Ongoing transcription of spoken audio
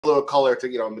little color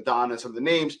to, Madonna, some of the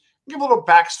names. Give a little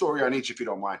backstory on each if you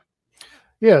don't mind.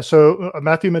 Yeah, so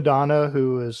Matthew Madonna,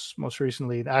 who is most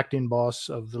recently the acting boss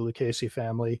of the Lucchese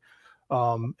family.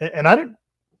 And I didn't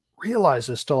realize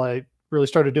this till I really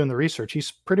started doing the research.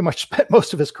 He's pretty much spent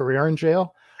most of his career in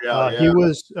jail. He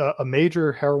was a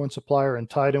major heroin supplier and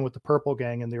tied in with the Purple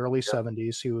Gang in the early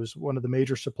 70s. He was one of the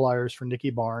major suppliers for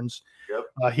Nicky Barnes.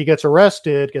 He gets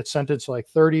arrested, gets sentenced to like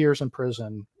 30 years in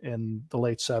prison in the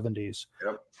late 70s.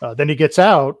 Then he gets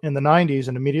out in the 90s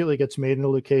and immediately gets made in the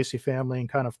Lucchese family and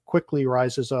kind of quickly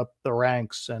rises up the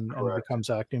ranks and becomes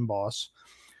acting boss.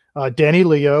 Danny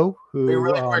Leo, who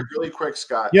really quick,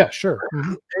 Scott. Yeah, sure.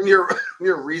 In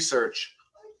your research,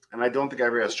 and I don't think I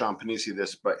ever asked John Panisi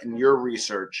this, but in your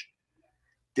research,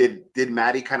 did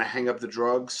Maddie kind of hang up the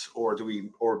drugs, or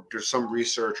there's some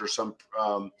research or some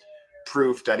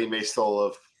proof that he may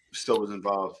still was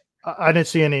involved? I didn't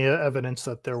see any evidence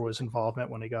that there was involvement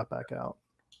when he got back out.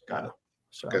 Got it.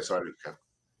 So. Okay, sorry. Okay.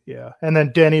 Yeah, and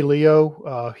then Danny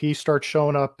Leo, he starts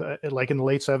showing up like in the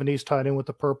late 70s, tied in with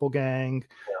the Purple Gang.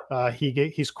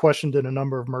 He's questioned in a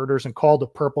number of murders and called a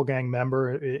Purple Gang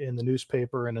member in the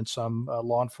newspaper and in some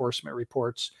law enforcement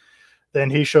reports. Then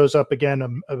he shows up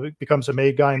again, becomes a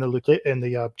made guy in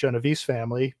the Genovese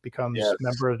family, becomes a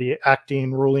member of the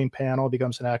acting ruling panel,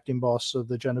 becomes an acting boss of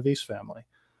the Genovese family.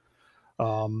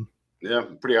 Yeah,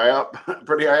 pretty high up.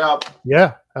 Pretty high up.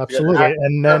 Yeah, absolutely.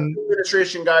 And then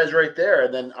administration guys right there,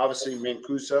 and then obviously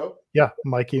Mancuso. Yeah,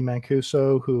 Mikey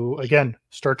Mancuso, who again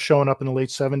starts showing up in the late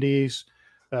 70s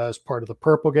as part of the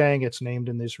Purple Gang. It's named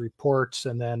in these reports,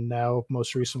 and then now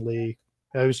most recently,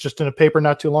 it was just in a paper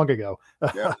not too long ago.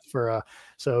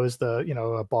 So is the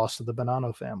a boss of the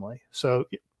Bonanno family. So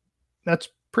that's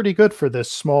pretty good for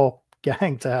this small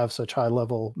gang to have such high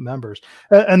level members.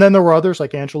 And then there were others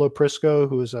like Angelo Prisco,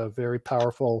 who is a very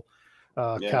powerful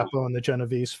capo in the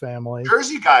Genovese family.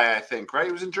 Jersey guy, I think, right?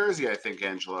 He was in Jersey, I think,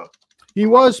 Angelo. He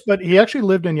was, but he actually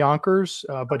lived in Yonkers,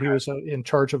 but he was in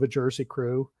charge of a Jersey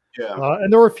crew. Yeah.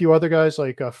 And there were a few other guys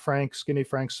like Skinny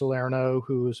Frank Salerno,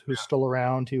 who's still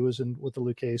around. He was with the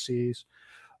Lucchese's,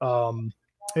 and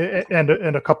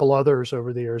a couple others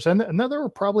over the years. And then there were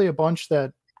probably a bunch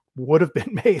that would have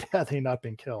been made had they not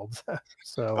been killed.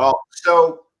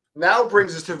 So now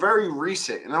brings us to very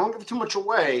recent, and I won't give too much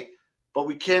away, but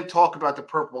we can't talk about the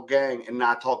Purple Gang and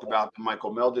not talk about the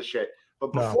Michael Melda shit.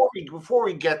 But before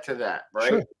we get to that, right?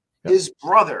 Sure. His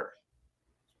brother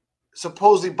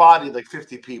supposedly bodied like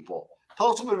 50 people.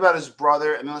 Tell us a little bit about his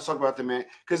brother, and then let's talk about the man,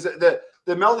 because the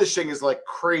Meldish thing is like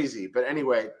crazy. But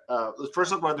anyway, let's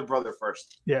first talk about the brother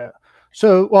first. Yeah.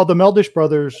 So, the Meldish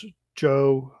brothers,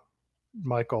 Joe,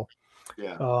 Michael.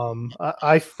 Yeah.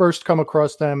 I first come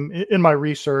across them in my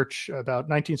research about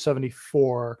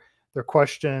 1974. They're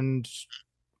questioned.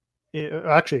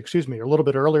 Actually, excuse me, a little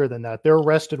bit earlier than that. They're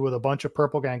arrested with a bunch of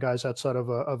Purple Gang guys outside of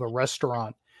a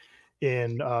restaurant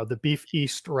in the Beef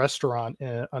East restaurant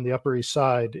on the Upper East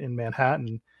Side in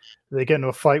Manhattan. They get into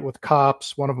a fight with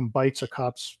cops. One of them bites a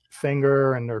cop's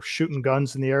finger, and they're shooting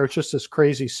guns in the air. It's just this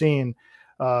crazy scene.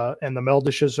 And the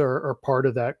Meldishes are part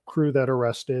of that crew that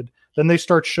arrested. Then they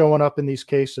start showing up in these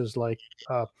cases, like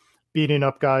beating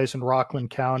up guys in Rockland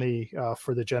County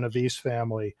for the Genovese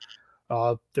family.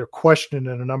 They're questioned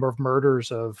in a number of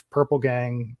murders of Purple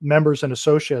Gang members and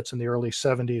associates in the early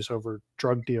 70s over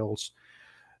drug deals.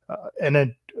 And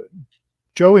then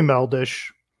Joey Meldish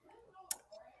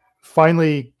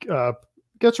finally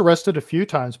gets arrested a few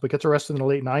times, but gets arrested in the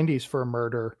late 90s for a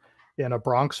murder in a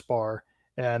Bronx bar.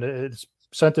 And it's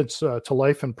sentenced to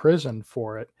life in prison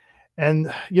for it.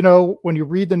 And, when you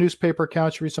read the newspaper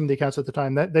accounts, you read some of the accounts at the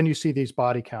time, then you see these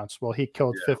body counts. Well, he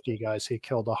killed 50 guys. He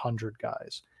killed 100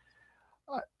 guys.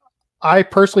 I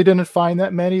personally didn't find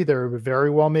that many. There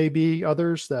very well may be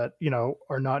others that,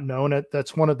 are not known.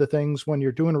 That's one of the things when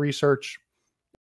you're doing research